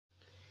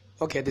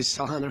Okay, this is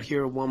Alejandro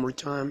here one more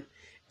time.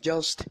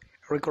 Just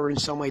recording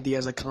some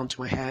ideas that come to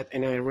my head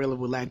and I really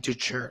would like to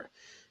share.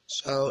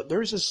 So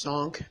there's a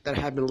song that I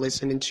have been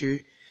listening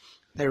to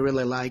that I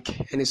really like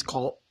and it's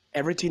called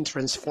Everything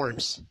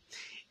Transforms.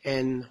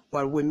 And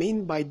what we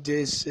mean by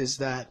this is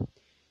that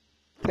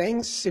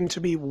things seem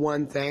to be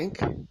one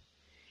thing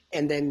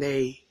and then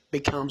they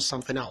become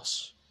something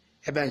else.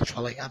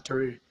 Eventually,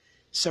 after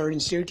certain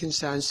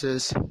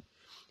circumstances,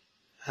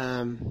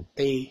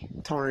 they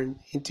turn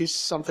into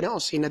something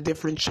else in a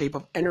different shape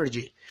of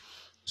energy.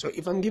 So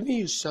if I'm giving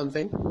you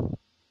something,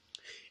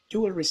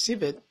 you will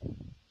receive it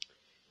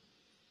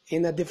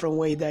in a different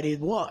way that it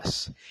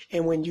was.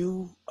 And when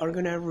you are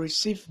going to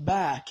receive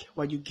back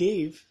what you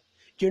gave,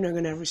 you're not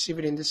going to receive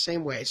it in the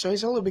same way. So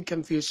it's a little bit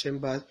confusing,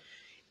 but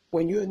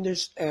when you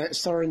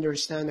start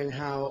understanding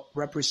how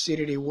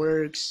reciprocity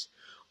works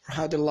or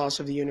how the laws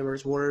of the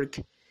universe work,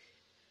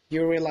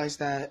 you realize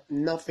that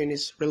nothing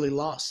is really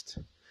lost.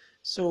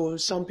 So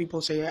some people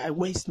say, I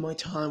waste my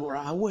time or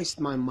I waste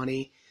my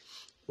money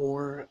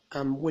or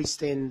I'm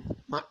wasting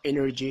my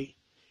energy.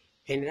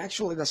 And it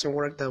actually doesn't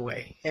work that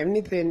way.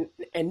 Anything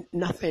and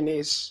nothing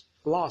is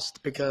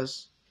lost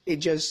because it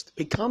just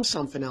becomes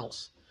something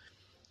else,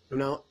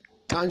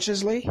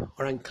 consciously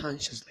or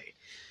unconsciously.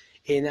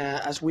 And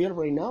as we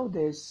already know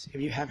this, if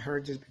you have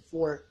heard this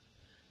before,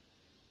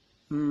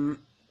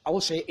 I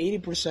would say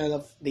 80%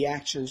 of the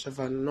actions of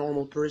a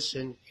normal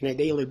person in a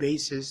daily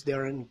basis,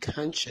 they're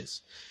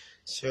unconscious.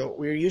 So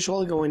we're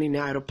usually going in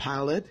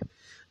autopilot.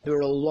 There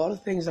are a lot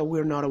of things that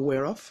we're not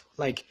aware of,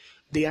 like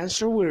the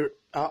answer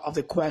of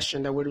the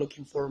question that we're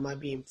looking for might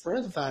be in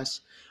front of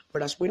us,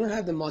 but as we don't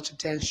have that much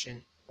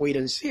attention, we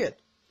don't see it.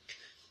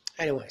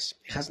 Anyways,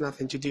 it has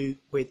nothing to do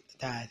with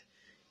that.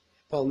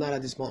 Well, not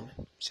at this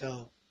moment.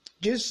 So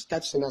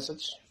that's the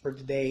message for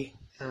today.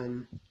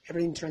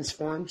 Everything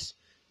transforms.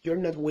 You're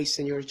not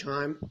wasting your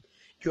time.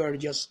 You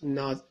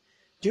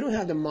don't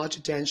have that much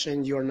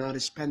attention. You're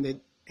not spending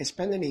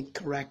it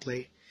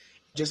correctly,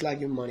 just like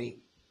your money,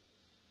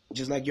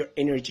 just like your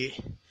energy.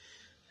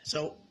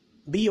 So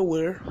be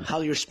aware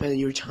how you're spending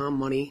your time,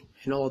 money,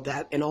 and all of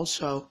that, and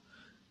also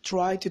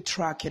try to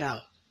track it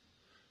out.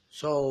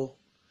 So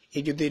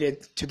if you did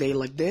it today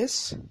like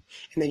this, and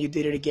then you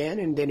did it again,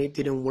 and then it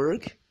didn't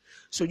work,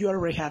 so you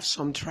already have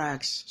some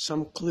tracks,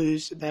 some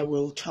clues that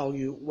will tell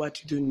you what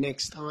to do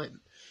next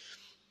time.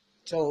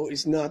 So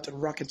it's not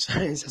rocket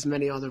science as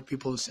many other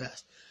people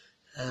says.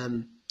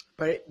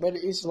 But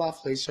it's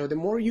lovely. So the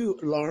more you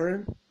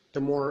learn,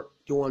 the more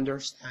you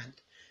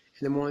understand.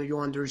 And the more you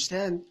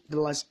understand, the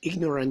less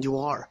ignorant you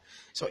are.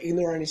 So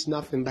ignorant is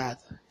nothing bad.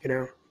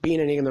 Being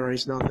an ignorant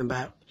is nothing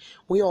bad.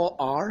 We all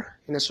are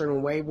in a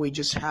certain way. We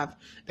just have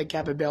the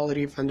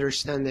capability of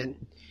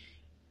understanding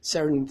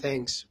certain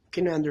things. We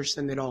can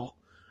understand it all.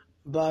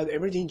 But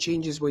everything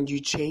changes when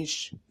you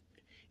change,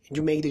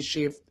 you make the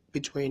shift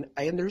between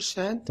I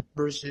understand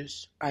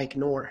versus I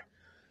ignore.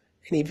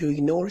 And if you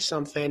ignore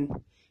something,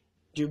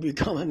 you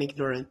become an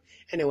ignorant.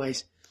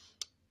 Anyways,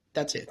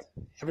 that's it.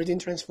 Everything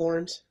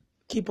transforms.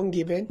 Keep on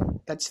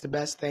giving. That's the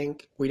best thing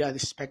without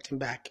expecting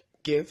back.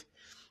 Give.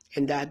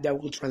 And that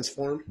will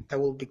transform. That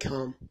will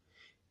become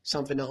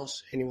something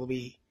else. And it will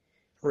be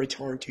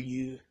returned to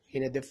you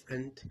in a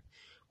different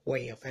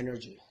way of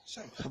energy.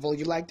 So, hopefully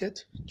you liked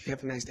it. You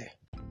have a nice day.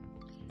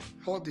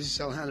 Hello, this is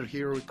Alejandro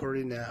here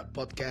recording a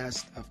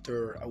podcast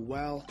after a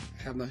while.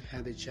 I have not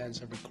had the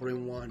chance of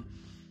recording one.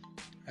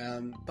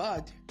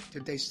 But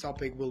today's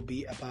topic will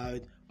be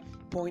about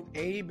point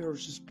A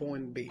versus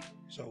point B.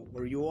 So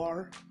where you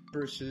are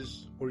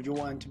versus where you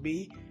want to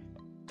be,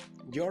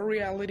 your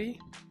reality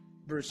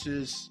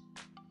versus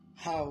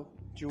how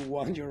you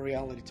want your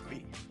reality to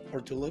be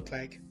or to look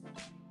like.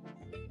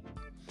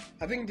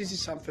 I think this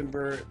is something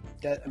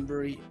that I'm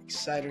very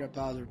excited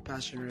about or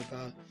passionate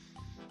about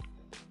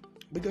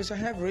because I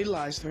have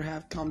realized or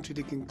have come to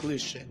the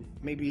conclusion,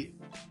 maybe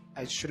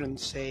I shouldn't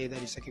say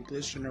that it's a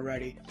conclusion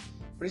already,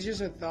 but it's just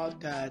a thought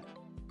that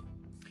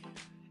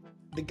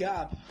the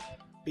gap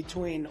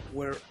between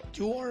where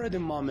you are at the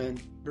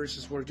moment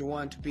versus where you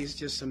want to be is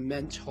just a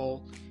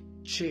mental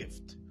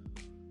shift.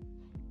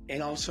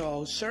 And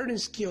also certain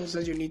skills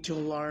that you need to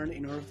learn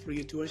in order for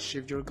you to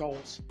achieve your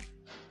goals.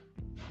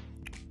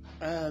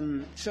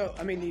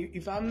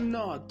 If I'm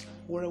not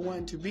where I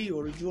want to be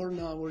or you're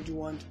not where you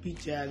want to be,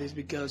 that is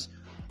because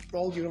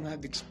probably you don't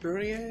have the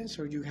experience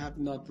or you have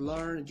not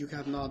learned, you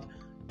have not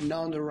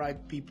known the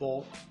right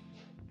people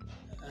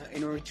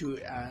in order to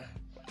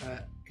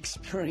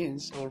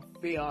experience or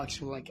feel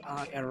actually like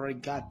I already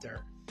got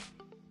there.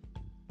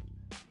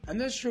 I'm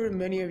not sure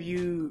many of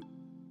you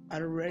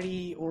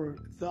already or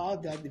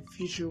thought that the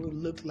future would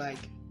look like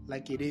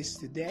it is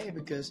today,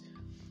 because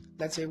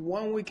let's say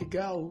 1 week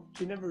ago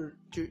you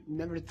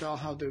never thought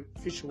how the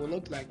future would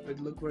look like, but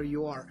look where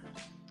you are.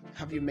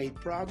 Have you made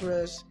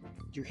progress?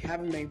 You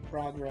haven't made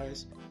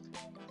progress.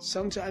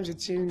 Sometimes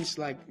it seems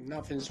like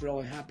nothing's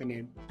really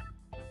happening,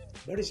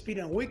 but it's been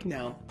a week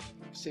now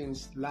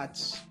since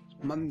last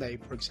Monday,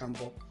 for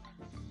example,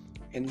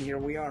 and here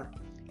we are.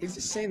 It's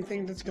the same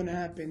thing that's going to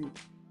happen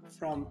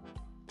from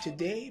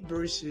today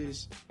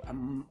versus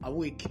a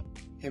week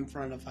in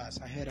front of us,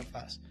 ahead of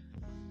us.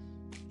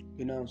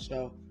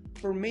 So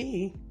for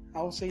me,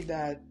 I'll say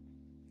that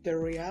the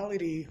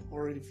reality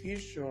or the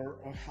future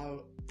or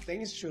how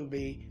things should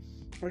be,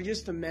 or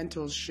just a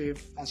mental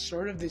shift, a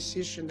sort of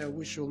decision that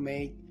we should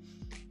make,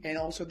 and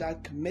also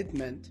that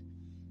commitment,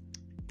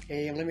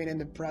 living in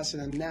the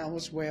present and now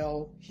as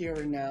well, here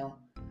and now.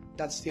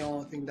 That's the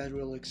only thing that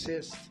will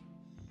exist.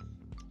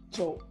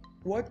 So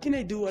what can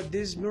I do at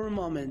this mere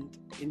moment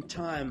in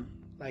time,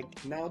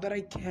 like now that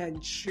I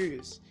can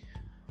choose,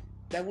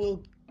 that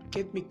will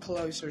get me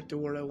closer to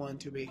where I want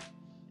to be?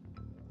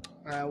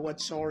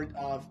 What sort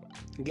of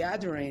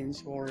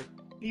gatherings or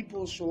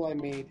people should I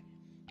meet?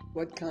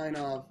 What kind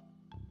of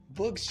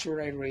books should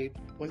I read?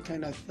 What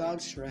kind of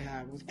thoughts should I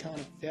have? What kind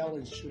of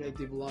feelings should I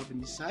develop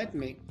inside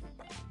me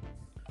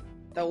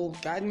that will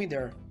guide me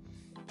there?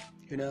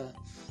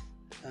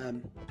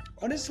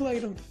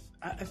 Honestly,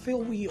 I feel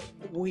we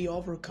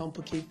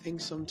overcomplicate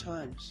things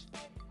sometimes,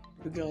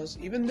 because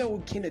even though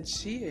we cannot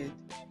see it,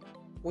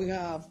 we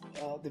have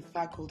the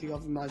faculty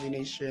of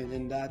imagination,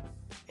 and that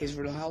is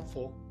really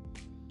helpful.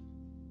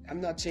 I'm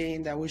not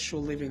saying that we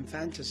should live in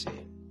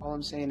fantasy. All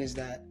I'm saying is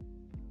that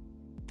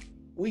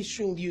we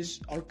should use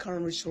our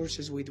current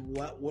resources with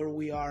where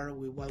we are,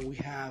 with what we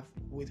have,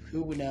 with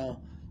who we know,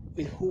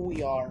 with who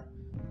we are,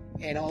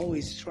 and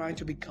always trying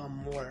to become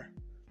more.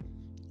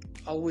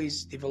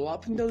 Always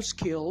developing those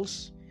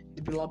skills,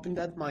 developing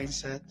that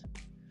mindset,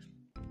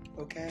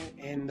 okay,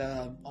 and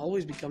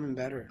always becoming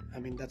better. I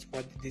mean, that's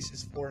what this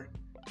is for.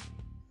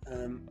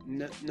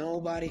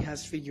 Nobody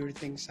has figured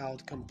things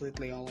out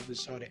completely all of a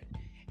sudden.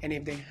 And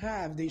if they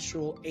have, they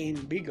should aim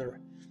bigger.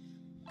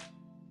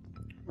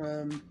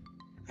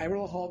 I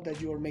really hope that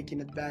you are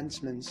making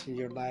advancements in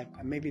your life.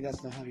 Maybe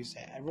that's not how you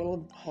say it. I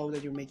really hope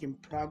that you're making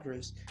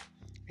progress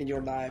in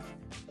your life,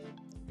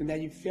 and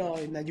that you feel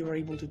and that you are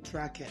able to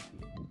track it.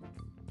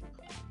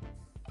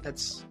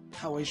 That's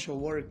how it should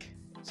work.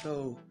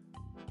 So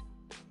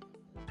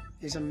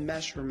it's a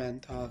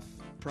measurement of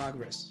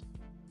progress.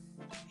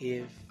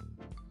 If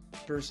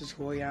versus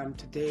who I am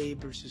today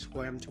versus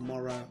who I am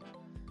tomorrow.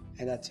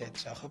 And that's it.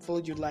 So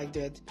hopefully you liked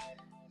it.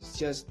 It's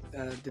just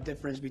the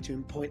difference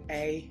between point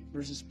A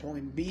versus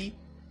point B.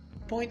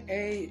 Point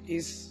A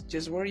is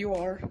just where you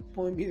are.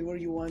 Point B is where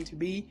you want to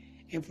be.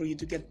 And for you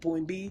to get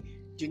point B,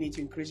 you need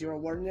to increase your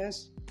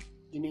awareness.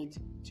 You need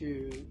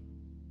to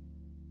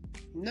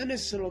not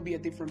necessarily be a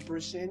different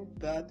person,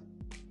 but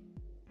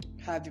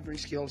have different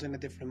skills and a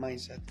different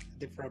mindset, a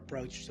different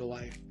approach to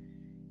life.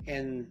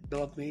 And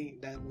believe me,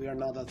 that we are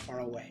not that far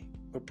away.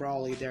 We're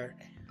probably there,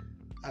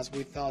 as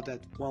we thought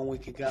that 1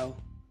 week ago.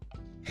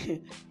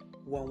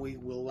 1 week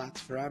will last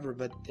forever,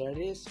 but there it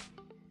is.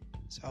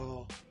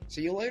 So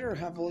see you later.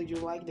 Hopefully you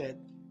liked it.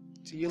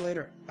 See you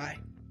later. Bye.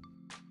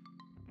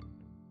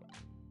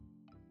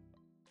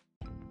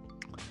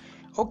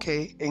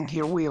 Okay, and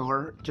here we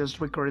are,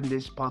 just recording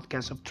this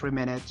podcast of 3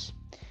 minutes.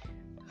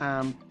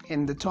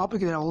 And the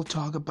topic that I will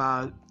talk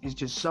about is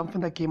just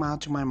something that came out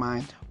to my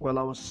mind while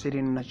I was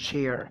sitting in a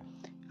chair.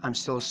 I'm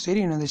still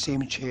sitting in the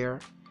same chair.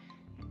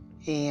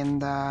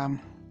 And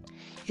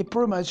it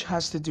pretty much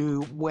has to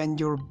do when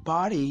your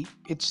body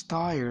it's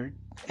tired,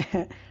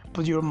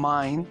 but your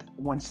mind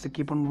wants to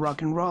keep on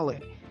rock and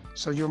rolling.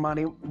 So your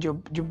mind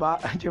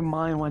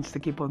wants to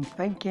keep on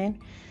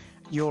thinking.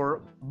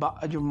 Your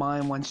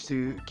mind wants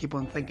to keep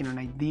on thinking on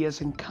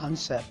ideas and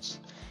concepts.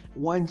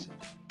 Wants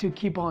to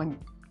keep on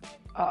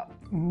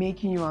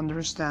making you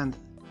understand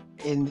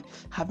and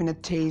having a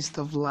taste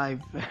of life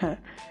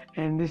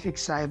and this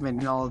excitement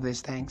and all of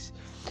these things.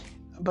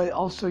 But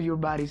also your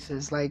body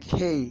says like,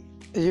 hey,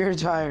 you're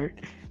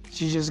tired.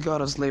 You just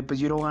gotta sleep, but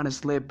you don't want to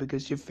sleep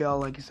because you feel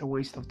like it's a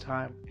waste of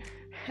time.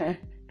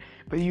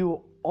 But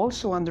you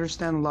also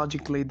understand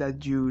logically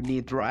that you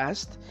need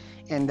rest,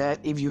 and that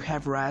if you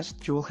have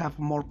rest, you will have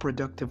more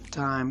productive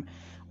time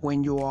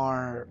when you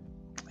are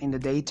in the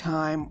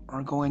daytime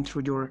or going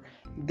through your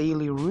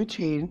daily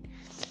routine.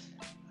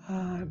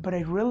 But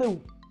I really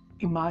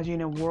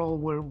imagine a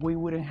world where we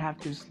wouldn't have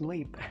to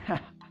sleep.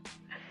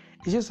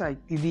 It's just like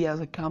ideas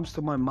that comes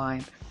to my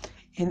mind.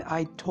 And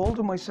I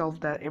told myself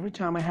that every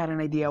time I had an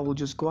idea, I will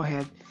just go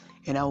ahead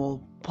and I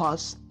will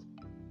post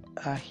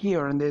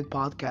here on this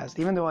podcast.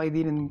 Even though I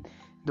didn't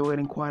do it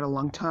in quite a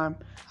long time,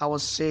 I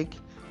was sick,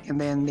 and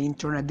then the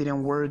internet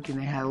didn't work, and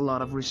I had a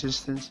lot of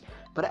resistance.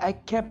 But I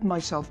kept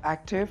myself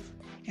active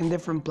in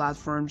different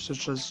platforms,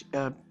 such as,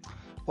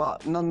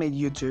 not made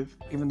YouTube,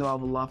 even though I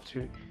would love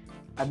to.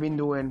 I've been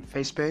doing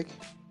Facebook.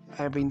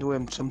 I've been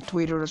doing some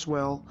Twitter as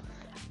well.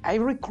 I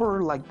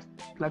record like,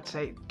 let's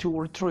say, 2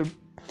 or 3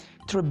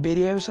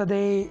 videos a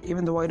day,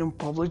 even though I don't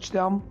publish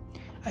them.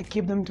 I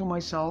keep them to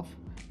myself,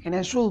 and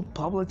I should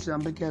publish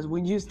them, because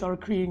when you start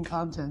creating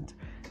content,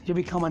 you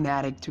become an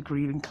addict to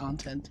creating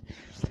content,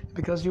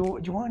 because you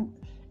want.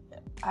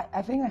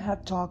 I think I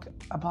had talked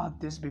about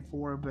this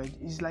before, but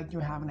it's like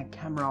you're having a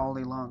camera all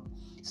day long.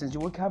 Since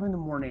you wake up in the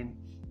morning,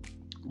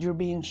 you're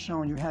being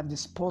shown, you have the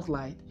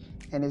spotlight,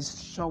 and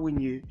it's showing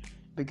you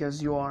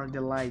because you are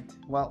the light.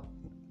 Well,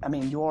 I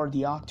mean, you are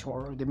the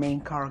actor, the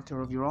main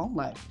character of your own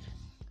life.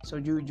 So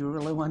you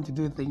really want to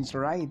do things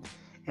right,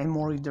 and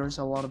more if there's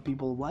a lot of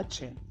people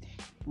watching.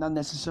 Not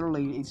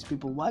necessarily it's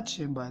people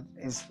watching, but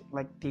it's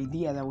like the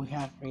idea that we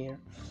have here.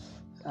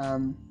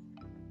 Um,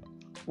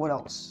 what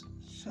else?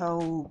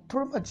 So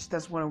pretty much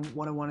that's what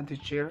I wanted to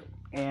share.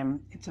 And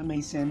it's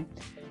amazing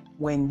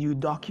when you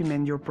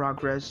document your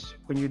progress,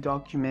 when you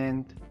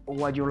document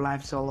what your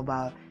life's all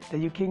about, that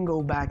you can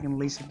go back and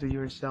listen to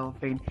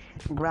yourself and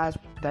grasp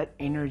that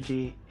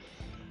energy,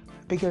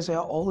 because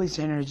all this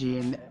energy,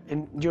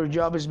 and your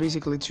job is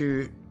basically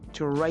to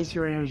raise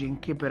your energy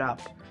and keep it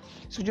up.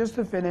 So just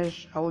to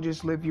finish, I will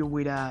just leave you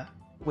with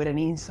an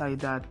insight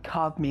that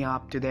caught me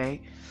up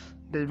today,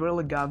 that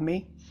really got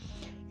me,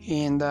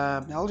 and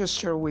I'll just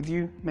share with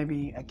you.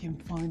 Maybe I can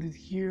find it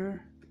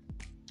here.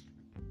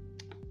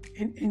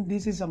 And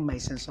this is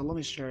amazing, so let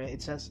me share it.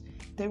 It says,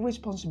 take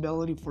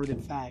responsibility for the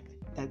fact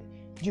that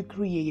you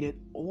created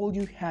all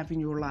you have in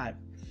your life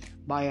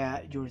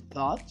by your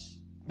thoughts,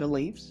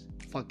 beliefs,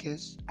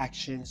 focus,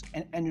 actions,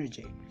 and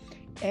energy,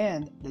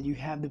 and that you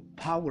have the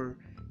power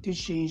to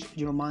change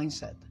your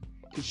mindset,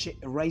 to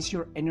raise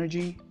your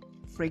energy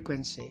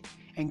frequency,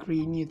 and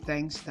create new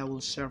things that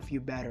will serve you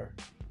better.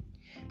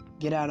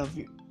 Get out of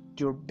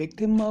your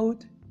victim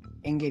mode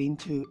and get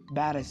into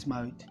badass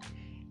mode,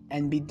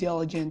 and be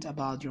diligent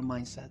about your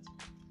mindset.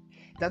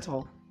 That's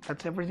all.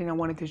 That's everything I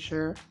wanted to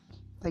share.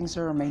 Things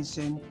are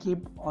amazing.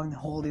 Keep on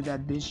holding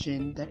that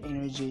vision, that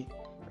energy,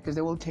 because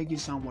they will take you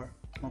somewhere.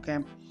 Okay?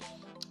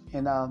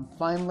 And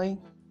finally,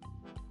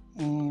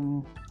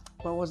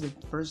 what was the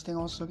first thing I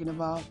was talking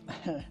about?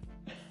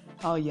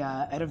 Oh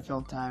yeah, I don't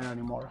feel tired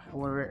anymore.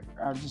 However,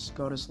 I'll just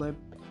go to sleep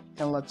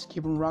and let's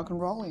keep on rock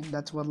and rolling.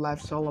 That's what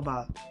life's all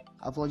about.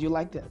 I thought you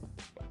liked it.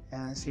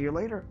 And see you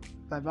later.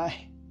 Bye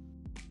bye.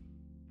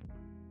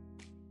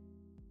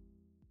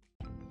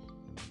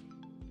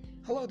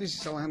 Hello, this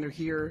is Alejandro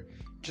here,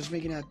 just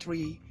making a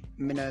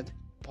 3-minute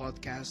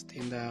podcast.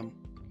 And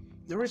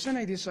the reason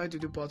I decided to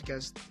do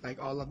podcast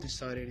like all of this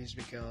sudden is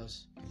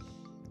because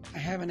I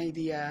have an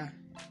idea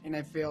and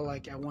I feel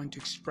like I want to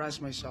express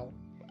myself.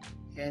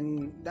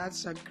 And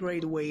that's a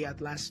great way,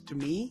 at last to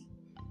me,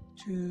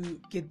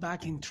 to get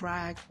back in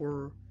track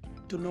or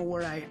to know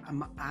where I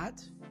am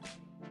at,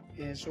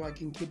 and so I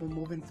can keep on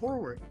moving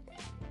forward.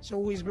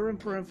 So it's very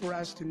important for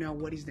us to know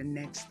what is the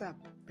next step,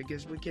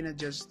 because we cannot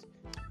just,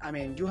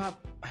 you have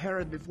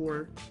heard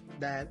before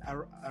that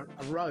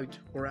a road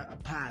or a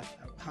path,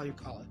 how you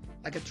call it,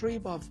 like a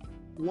trip of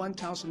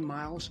 1,000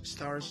 miles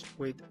starts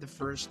with the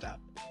first step.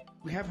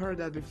 We have heard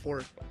that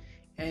before,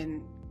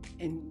 and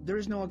there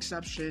is no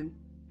exception.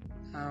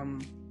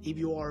 If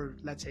you are,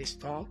 let's say,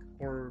 stuck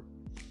or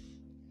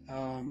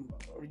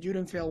you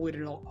don't feel with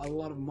a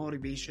lot of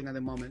motivation at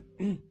the moment.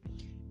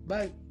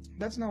 But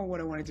that's not what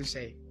I wanted to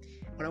say.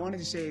 What I wanted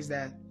to say is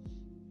that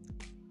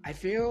I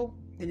feel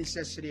the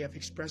necessity of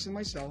expressing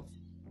myself.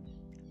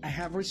 I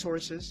have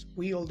resources.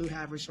 We all do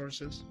have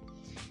resources.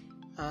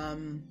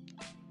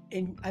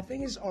 And I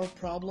think it's our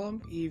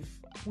problem if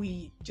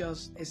we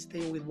just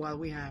stay with what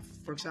we have.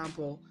 For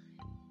example,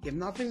 if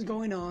nothing's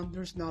going on,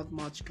 there's not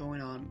much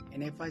going on.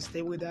 And if I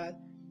stay with that,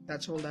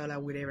 that's all that I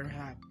would ever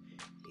have.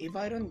 If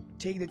I don't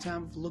take the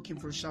time of looking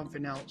for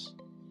something else,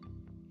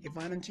 if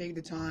I don't take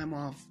the time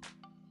of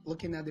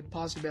looking at the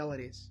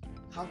possibilities,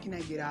 how can I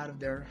get out of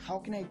there? How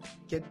can I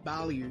get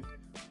value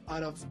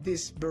out of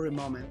this very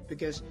moment?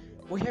 Because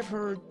we have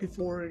heard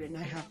before, and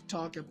I have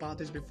talked about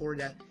this before,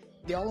 that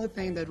the only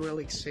thing that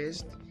really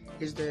exists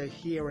is the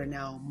here and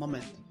now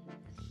moment.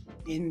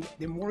 And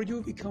the more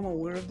you become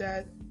aware of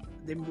that,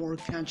 the more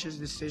conscious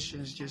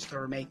decisions you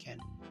start making.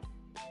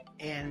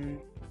 And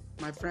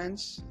my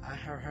friends, I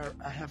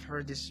have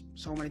heard this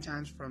so many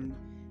times from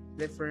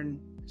different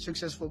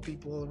successful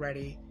people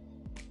already,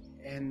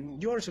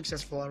 and you're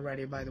successful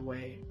already, by the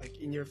way, like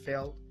in your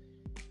field.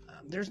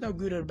 There's no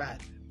good or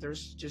bad.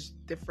 There's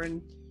just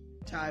different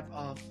type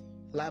of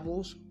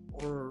levels,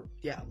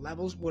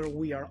 levels where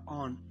we are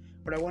on.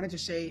 What I wanted to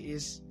say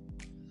is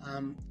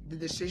the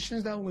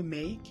decisions that we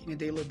make on a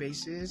daily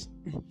basis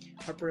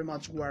are pretty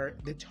much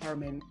what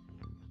determine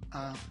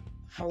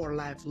how our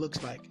life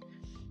looks like.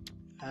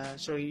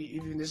 So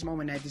if in this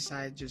moment I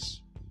decide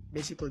just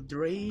basically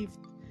drift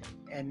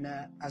and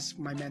as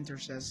my mentor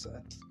says,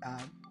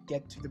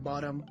 get to the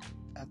bottom,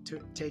 to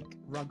take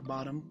rock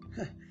bottom,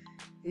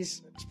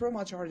 it's pretty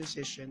much our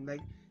decision. Like,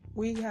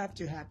 we have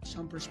to have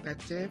some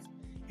perspective,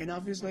 and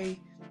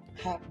obviously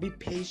be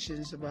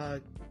patient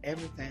about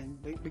everything,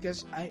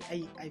 because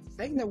I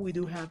think that we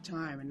do have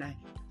time, and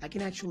I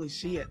can actually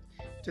see it.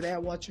 Today I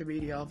watched a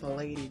video of a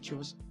lady.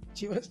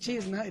 She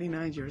is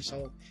 99 years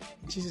old,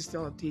 and she's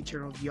still a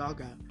teacher of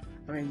yoga.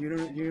 I mean,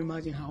 you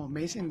imagine how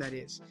amazing that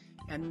is.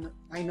 And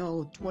I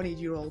know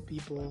 20-year-old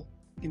people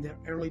in their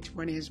early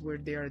 20s where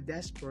they are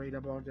desperate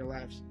about their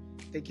lives.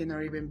 They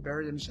cannot even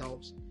bear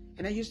themselves.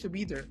 And I used to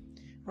be there.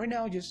 Right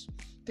now, just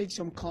take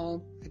some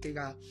calm. I take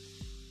a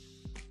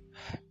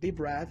deep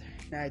breath,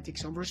 and I take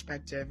some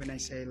perspective, and I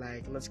say,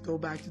 like, let's go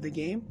back to the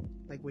game.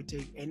 Like, we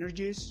take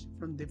energies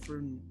from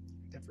different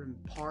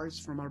different parts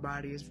from our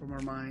bodies, from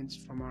our minds,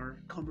 from our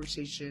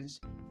conversations,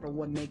 from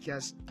what makes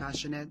us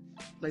passionate,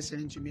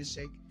 listening to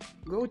music.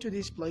 Go to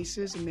these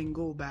places and then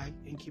go back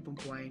and keep on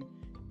playing,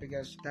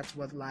 because that's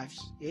what life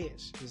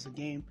is. It's a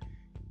game.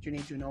 You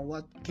need to know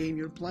what game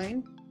you're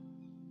playing,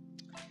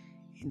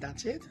 and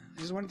that's it.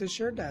 I just wanted to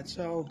share that.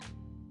 So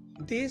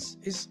this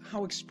is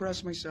how I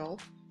express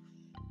myself.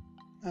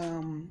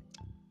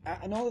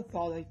 I know the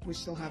thought like we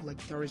still have like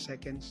 30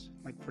 seconds,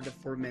 like for the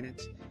 4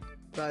 minutes.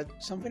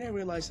 But something I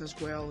realized as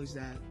well is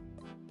that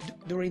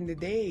during the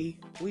day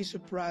we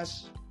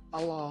suppress a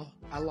lot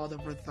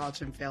of our thoughts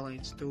and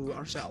feelings to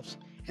ourselves,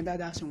 and that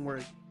doesn't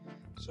work.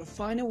 So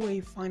find a way,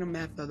 find a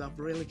method of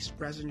really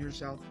expressing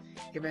yourself,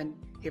 even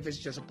if it's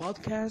just a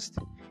podcast,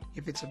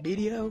 if it's a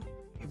video,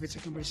 if it's a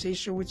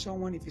conversation with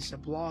someone, if it's a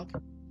blog.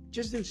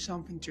 Just do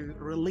something to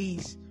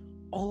release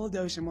all of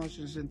those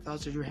emotions and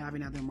thoughts that you're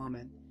having at the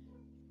moment.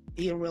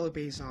 It really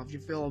pays off. You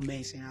feel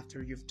amazing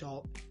after you've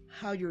told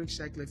how you're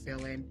exactly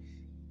feeling.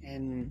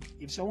 And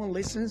if someone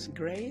listens,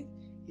 great.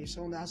 If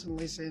someone doesn't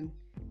listen,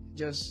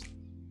 just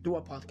do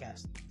a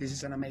podcast. This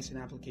is an amazing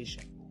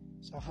application.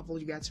 So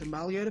hopefully you got some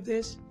value out of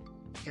this.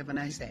 Have a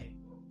nice day.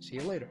 See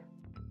you later.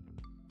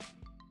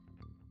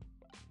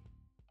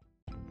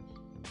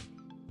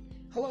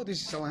 Hello,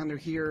 this is Alejandro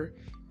here,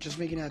 just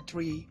making a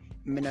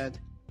 3-minute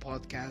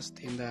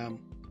podcast. And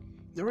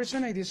the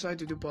reason I decided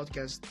to do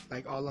podcast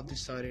like all of the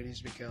sudden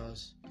is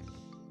because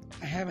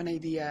I have an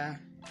idea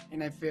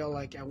and I feel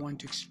like I want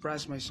to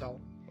express myself.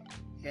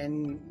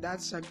 And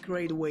that's a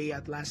great way,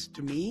 at last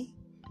to me,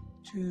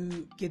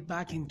 to get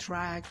back in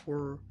track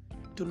or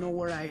to know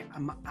where I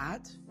am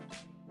at,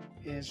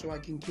 and so I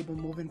can keep on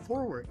moving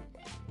forward.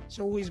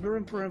 So it's very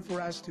important for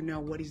us to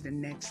know what is the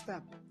next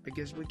step,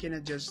 because we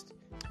cannot just,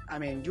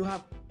 you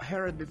have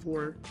heard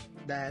before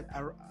that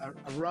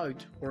a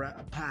road or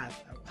a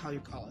path, how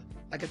you call it,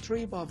 like a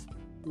trip of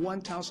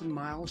 1,000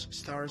 miles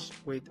starts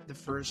with the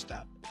first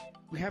step.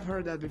 We have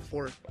heard that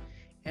before,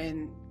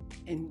 and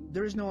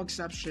there is no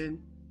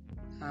exception.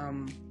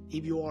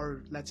 If you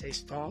are, let's say,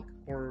 stuck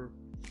or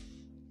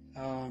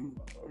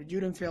you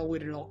don't feel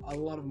with a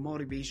lot of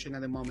motivation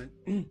at the moment.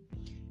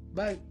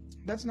 But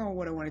that's not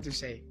what I wanted to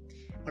say.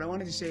 What I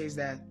wanted to say is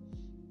that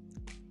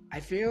I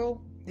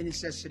feel the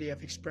necessity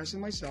of expressing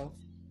myself.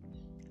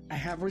 I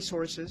have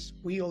resources.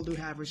 We all do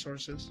have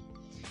resources.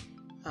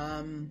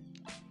 And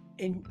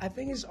I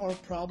think it's our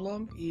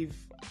problem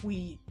if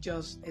we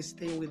just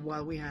stay with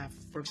what we have.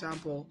 For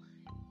example,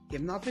 if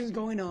nothing's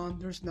going on,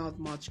 there's not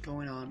much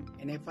going on.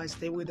 And if I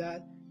stay with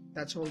that,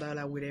 that's all that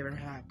I would ever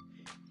have.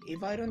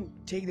 If I don't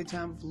take the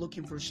time of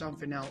looking for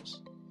something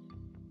else,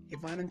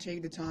 if I don't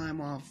take the time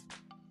of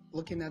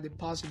looking at the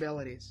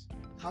possibilities,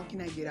 how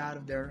can I get out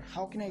of there?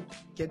 How can I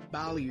get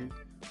value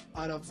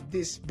out of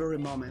this very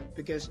moment?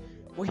 Because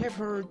we have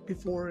heard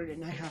before,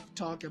 and I have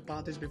talked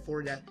about this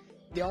before, that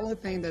the only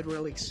thing that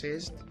really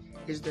exists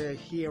is the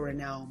here and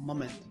now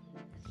moment.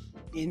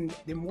 And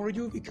the more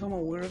you become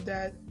aware of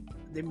that,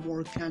 the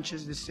more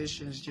conscious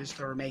decisions you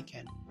start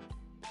making.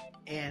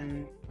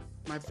 And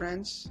my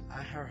friends,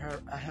 I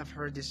have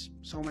heard this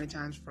so many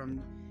times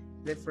from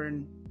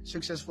different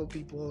successful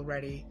people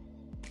already,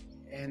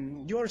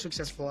 and you're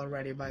successful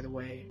already, by the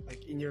way,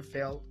 like in your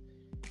field.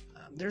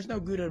 There's no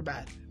good or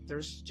bad.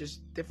 There's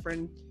just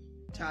different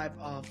type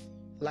of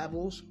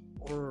levels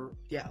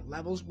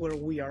levels where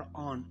we are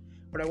on.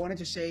 What I wanted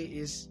to say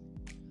is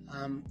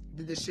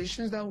the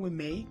decisions that we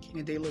make on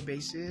a daily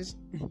basis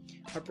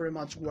are pretty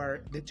much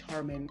what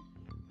determine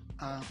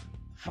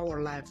how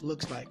our life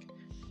looks like.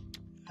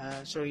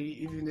 So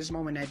if in this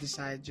moment I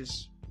decide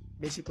just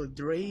basically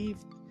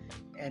drift,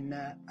 and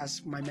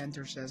as my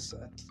mentor says,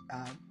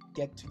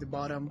 get to the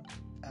bottom,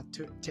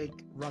 to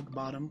take rock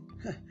bottom,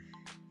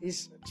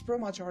 it's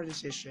pretty much our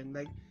decision.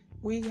 Like,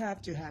 we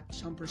have to have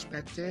some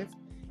perspective,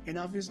 and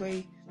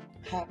obviously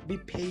be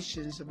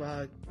patient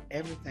about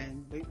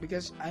everything,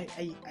 because I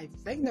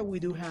think that we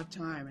do have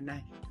time, and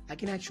I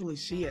can actually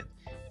see it.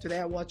 Today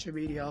I watched a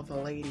video of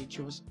a lady.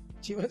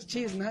 She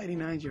is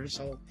 99 years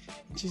old,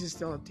 and she's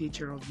still a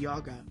teacher of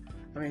yoga.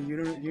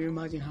 You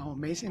imagine how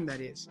amazing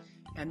that is.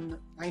 And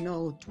I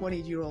know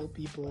 20-year-old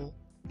people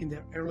in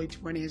their early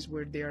 20s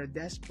where they are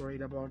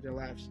desperate about their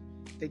lives.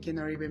 They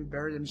cannot even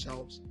bear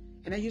themselves.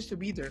 And I used to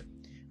be there.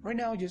 Right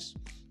now, I just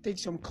take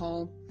some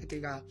calm. I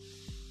take a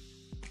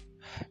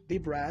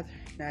deep breath,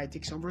 and I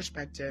take some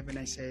perspective, and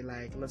I say,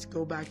 like, let's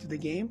go back to the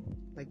game.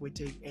 Like, we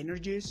take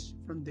energies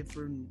from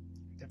different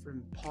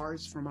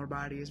parts from our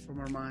bodies, from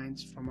our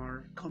minds, from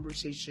our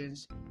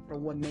conversations,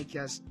 from what makes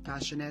us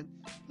passionate,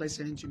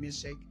 listening to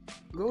music.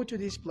 Go to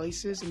these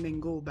places and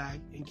then go back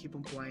and keep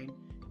on playing,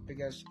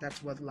 because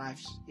that's what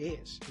life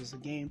is. It's a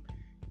game.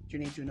 You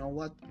need to know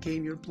what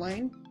game you're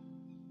playing,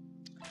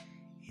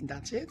 and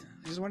that's it.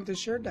 I just wanted to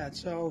share that.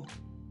 So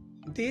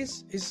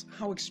this is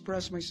how I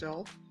express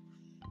myself.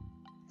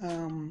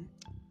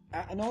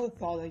 I know the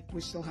thought like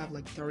we still have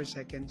like 30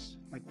 seconds,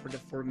 like for the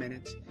 4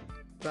 minutes.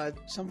 But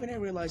something I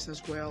realized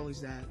as well is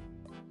that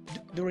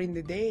during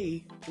the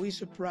day we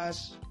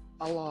suppress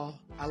a lot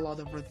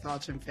of our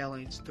thoughts and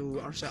feelings to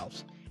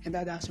ourselves, and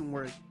that doesn't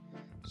work.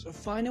 So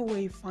find a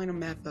way, find a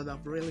method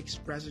of really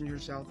expressing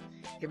yourself,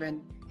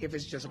 even if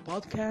it's just a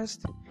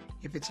podcast,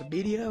 if it's a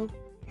video,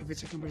 if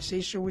it's a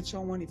conversation with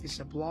someone, if it's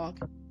a blog.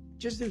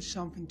 Just do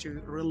something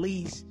to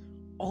release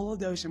all of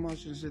those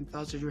emotions and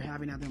thoughts that you're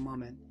having at the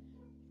moment.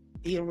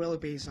 It really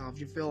pays off.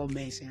 You feel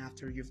amazing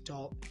after you've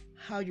told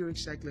how you're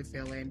exactly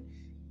feeling.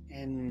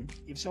 And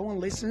if someone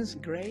listens,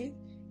 great.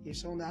 If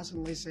someone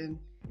doesn't listen,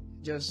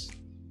 just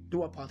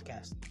do a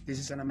podcast. This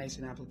is an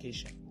amazing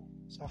application.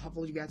 So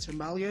hopefully you got some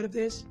value out of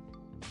this.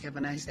 Have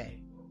a nice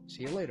day.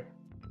 See you later.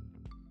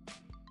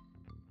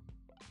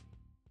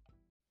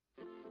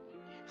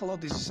 Hello,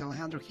 this is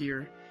Alejandro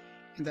here.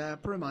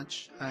 And pretty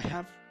much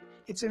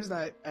it seems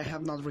that I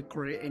have not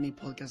recorded any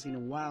podcast in a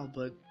while,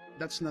 but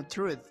that's not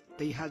truth.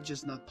 They had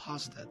just not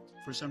posted.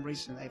 For some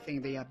reason, I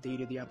think they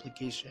updated the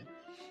application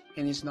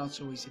and it's not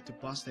so easy to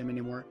post them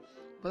anymore,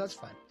 but that's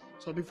fine.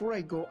 So before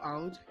I go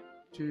out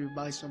to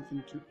buy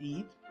something to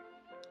eat,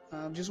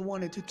 just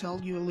wanted to tell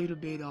you a little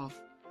bit of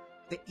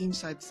the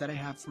insights that I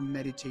have from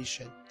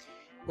meditation.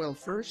 Well,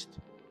 first,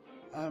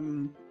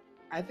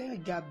 I think I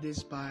got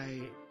this by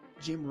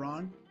Jim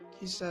Rohn.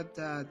 He said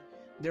that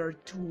there are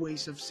two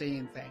ways of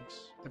saying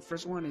things. The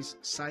first one is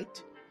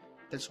sight,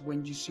 that's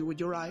when you see with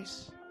your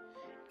eyes,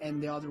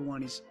 and the other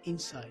one is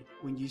insight,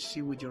 when you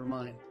see with your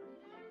mind.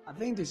 I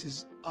think this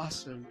is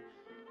awesome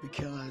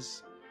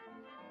because,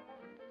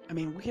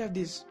 we have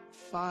these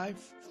 5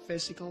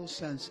 physical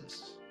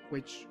senses,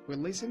 which we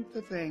listen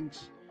to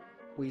things,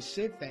 we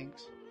see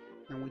things,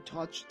 then we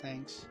touch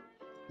things,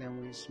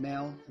 then we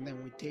smell, and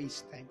then we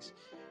taste things.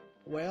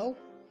 Well,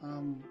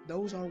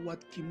 those are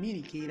what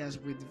communicate us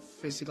with the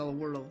physical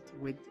world,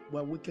 with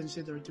what we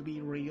consider to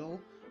be real,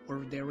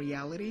 or the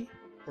reality,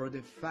 or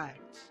the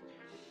facts.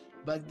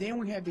 But then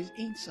we have these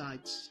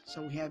insights,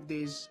 so we have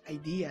these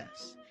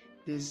ideas,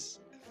 these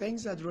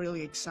things that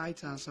really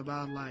excite us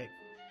about life.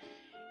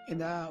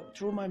 And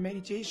through my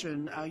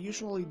meditation, I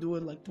usually do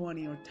it like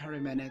 20 or 30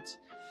 minutes.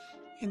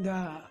 And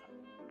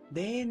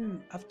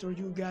then after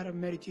you got a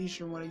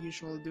meditation, what I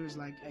usually do is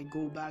I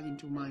go back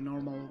into my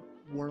normal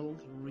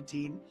world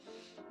routine.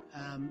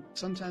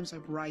 Sometimes I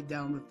write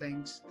down the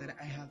things that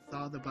I have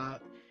thought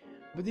about.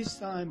 But this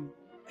time,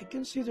 I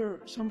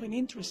consider something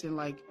interesting,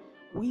 like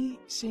we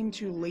seem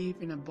to live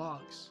in a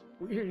box.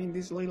 We're in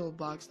this little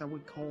box that we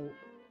call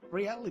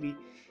reality,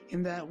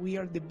 in that we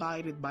are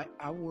divided by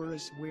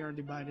hours, we are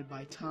divided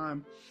by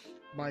time,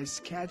 by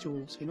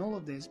schedules, and all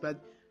of this. But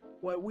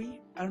what we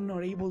are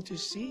not able to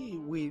see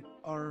with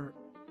our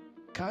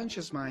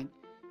conscious mind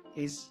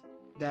is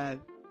that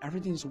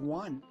everything's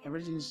one,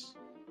 everything's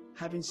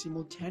happening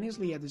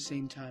simultaneously at the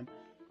same time.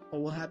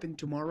 What will happen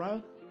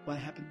tomorrow, what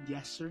happened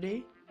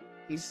yesterday,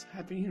 is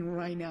happening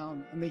right now,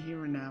 in the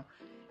here and now.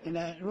 And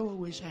I really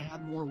wish I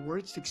had more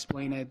words to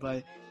explain it,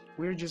 but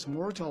we're just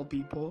mortal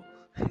people.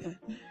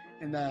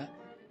 And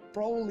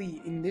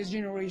probably in this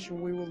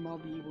generation we will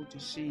not be able to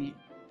see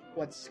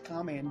what's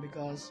coming,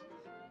 because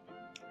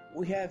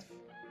we have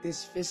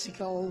these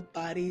physical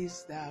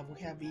bodies that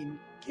we have been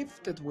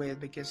gifted with,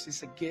 because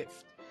it's a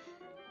gift.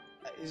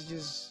 It's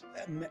just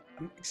I'm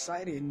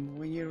excited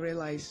when you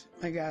realize,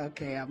 my God,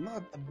 okay, I'm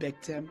not a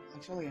victim.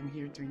 Actually, I'm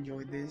here to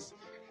enjoy this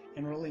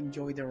and really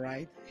enjoy the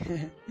ride.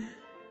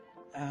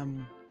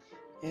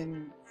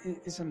 And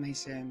it's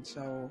amazing.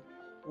 So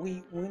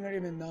we don't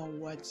even know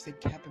what's the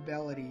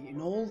capability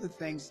and all the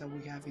things that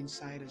we have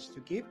inside us to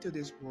give to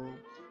this world,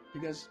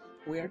 because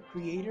we are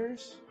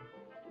creators.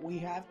 We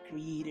have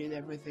created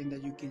everything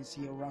that you can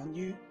see around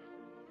you.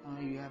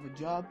 You have a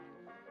job,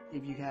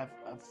 if you have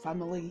a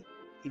family,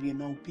 if you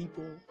know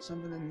people,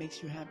 something that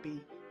makes you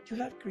happy, you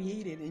have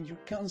created, and you're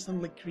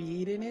constantly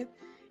creating it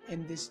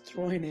and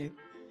destroying it,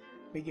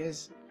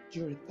 because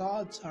your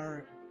thoughts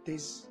are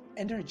this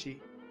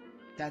energy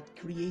that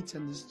creates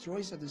and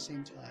destroys at the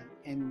same time,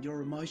 and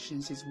your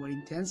emotions is what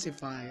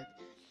intensify it.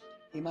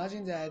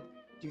 Imagine that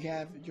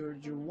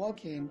you're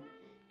walking,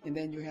 and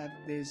then you have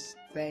this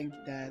thing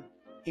that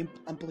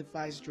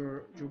amplifies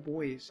your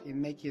voice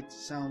and make it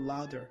sound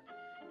louder.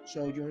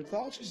 So your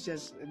thoughts is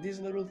just this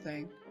little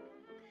thing,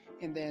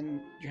 and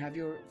then you have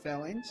your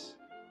feelings,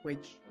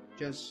 which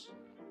just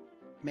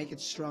make it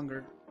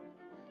stronger,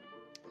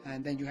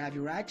 and then you have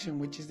your action,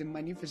 which is the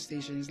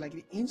manifestation. It's like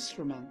the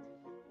instrument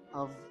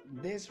of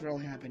this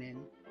really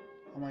happening.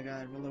 Oh my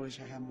God, I really wish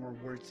I had more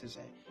words to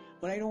say,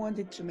 but I don't want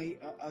it to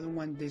make. I don't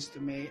want this to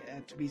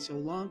be so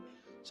long.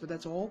 So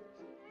that's all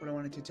what I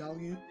wanted to tell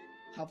you.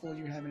 Hopefully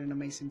you're having an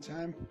amazing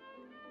time.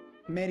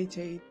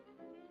 Meditate,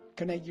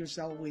 connect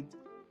yourself with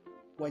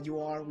what you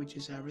are, which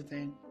is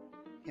everything,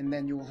 and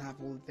then you will have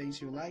all the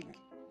things you like.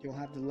 You'll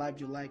have the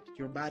life you like,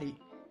 your body,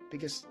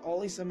 because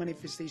all is a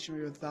manifestation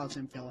of your thoughts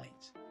and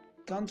feelings.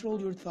 Control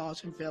your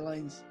thoughts and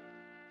feelings,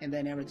 and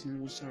then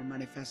everything will start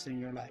manifesting in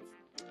your life.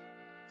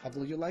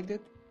 Hopefully you liked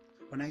it.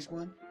 Have a nice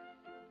one.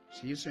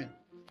 See you soon.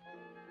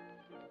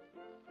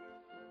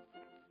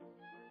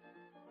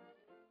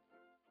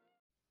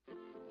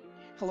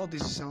 Hello,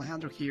 this is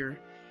Alejandro here,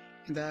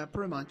 and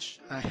pretty much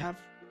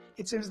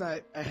it seems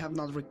that I have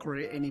not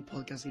recorded any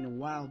podcast in a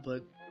while,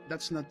 but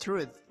that's not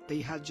truth.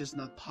 They had just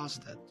not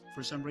posted.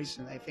 For some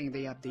reason, I think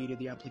they updated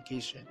the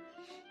application,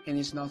 and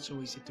it's not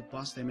so easy to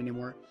post them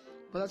anymore.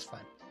 But that's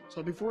fine.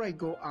 So before I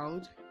go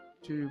out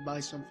to buy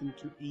something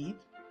to eat,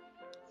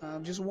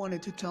 just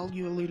wanted to tell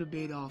you a little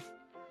bit of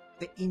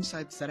the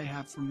insights that I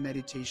have from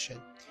meditation.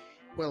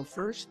 Well,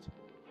 first,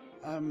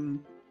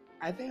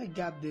 I think I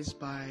got this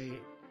by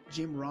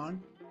Jim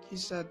Rohn. He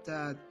said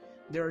that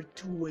there are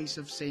two ways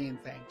of saying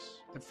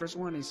things. The first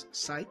one is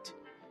sight,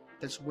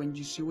 that's when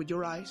you see with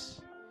your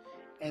eyes,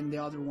 and the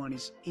other one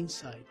is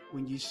insight,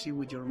 when you see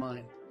with your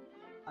mind.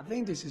 I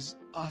think this is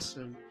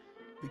awesome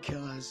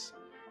because,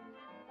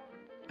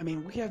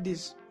 we have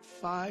these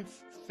 5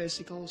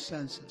 physical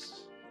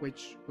senses,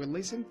 which we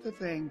listen to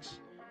things,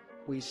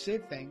 we see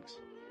things,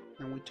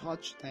 and we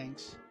touch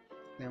things,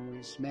 then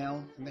we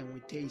smell, and then we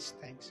taste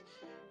things.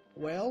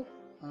 Well,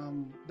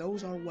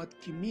 those are what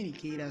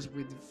communicate us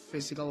with the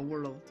physical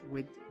world,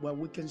 with what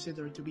we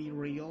consider to be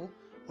real,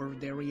 or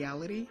the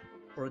reality,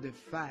 or the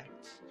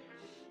facts.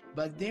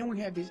 But then we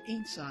have these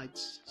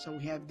insights, so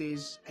we have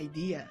these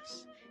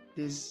ideas,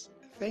 these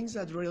things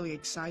that really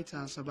excite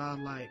us about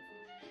life.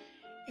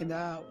 And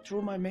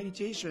through my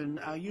meditation,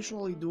 I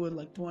usually do it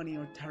like 20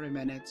 or 30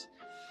 minutes.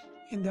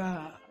 And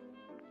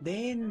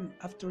then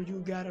after you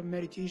got a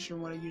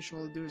meditation, what I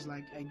usually do is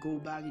I go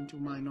back into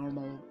my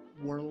normal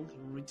world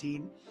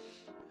routine.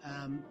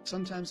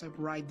 Sometimes I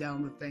write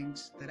down the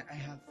things that I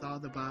have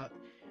thought about.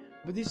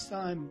 But this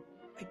time,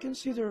 I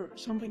consider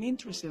something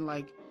interesting,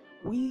 like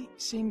we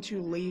seem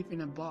to live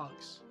in a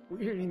box.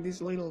 We're in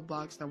this little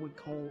box that we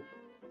call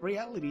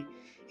reality,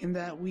 in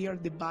that we are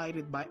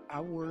divided by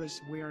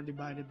hours, we are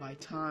divided by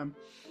time,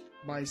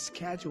 by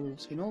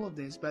schedules, and all of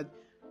this. But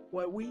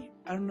what we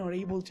are not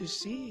able to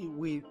see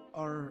with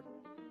our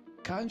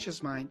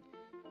conscious mind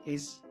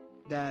is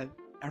that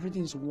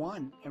everything's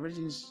one,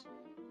 everything's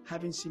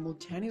happening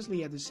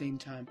simultaneously at the same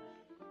time.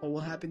 What will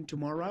happen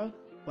tomorrow,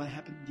 what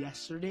happened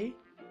yesterday,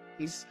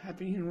 is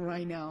happening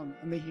right now,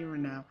 in the here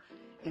and now.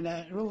 And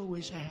I really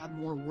wish I had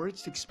more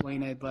words to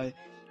explain it, but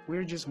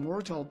we're just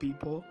mortal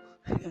people.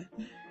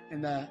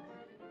 And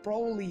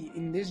probably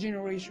in this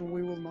generation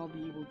we will not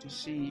be able to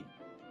see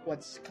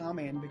what's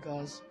coming,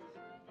 because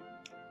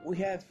we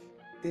have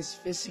these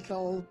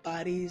physical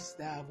bodies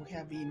that we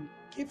have been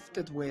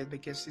gifted with,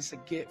 because it's a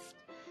gift.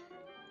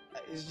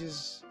 It's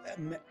just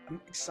I'm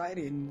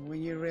excited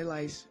when you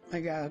realize,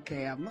 my God,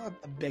 okay, I'm not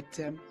a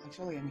victim.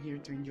 Actually, I'm here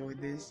to enjoy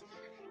this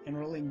and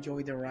really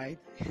enjoy the ride.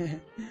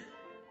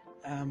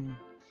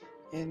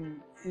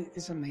 And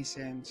it's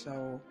amazing.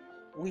 So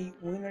we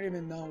don't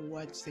even know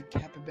what's the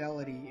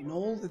capability and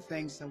all the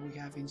things that we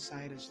have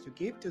inside us to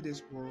give to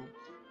this world,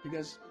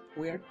 because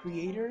we are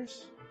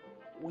creators.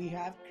 We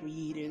have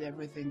created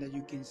everything that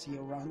you can see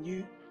around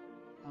you.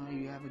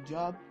 You have a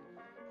job,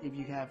 if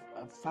you have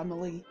a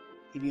family,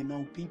 if you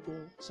know people,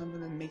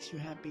 something that makes you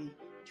happy,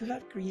 you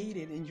have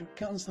created, and you're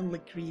constantly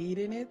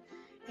creating it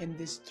and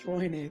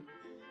destroying it,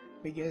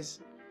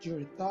 because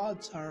your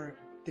thoughts are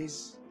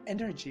this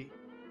energy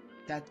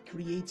that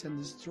creates and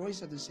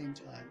destroys at the same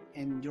time,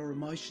 and your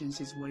emotions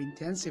is what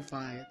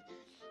intensify it.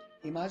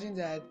 Imagine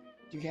that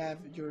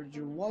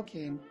you're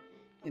walking,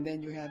 and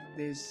then you have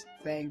this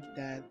thing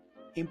that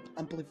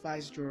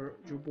amplifies your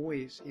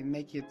voice and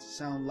make it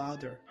sound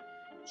louder.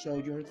 So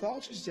your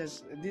thoughts is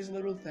just this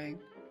little thing,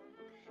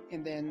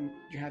 and then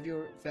you have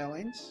your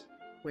feelings,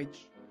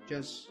 which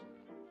just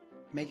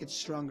make it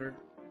stronger.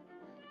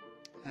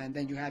 And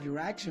then you have your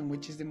action,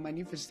 which is the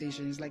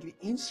manifestation. It's like the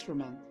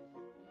instrument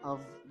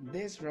of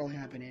this really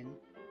happening.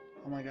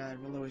 Oh my God, I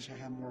really wish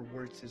I had more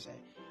words to say.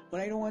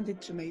 But I don't want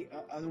it to make.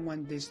 I don't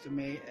want this to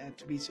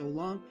be so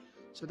long.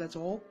 So that's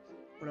all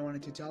what I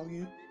wanted to tell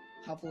you.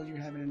 Hopefully you're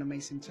having an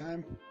amazing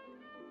time.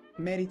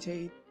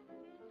 Meditate,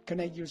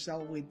 connect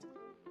yourself with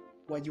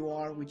what you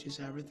are, which is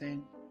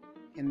everything,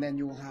 and then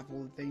you will have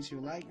all the things you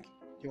like.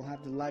 You'll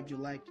have the life you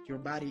like, your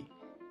body,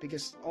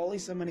 because all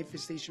is a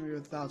manifestation of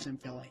your thoughts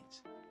and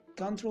feelings.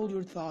 Control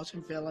your thoughts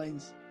and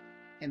feelings,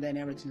 and then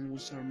everything will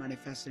start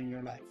manifesting in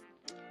your life.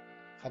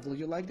 Hopefully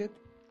you liked it.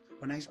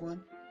 Have a nice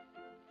one.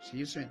 See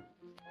you soon.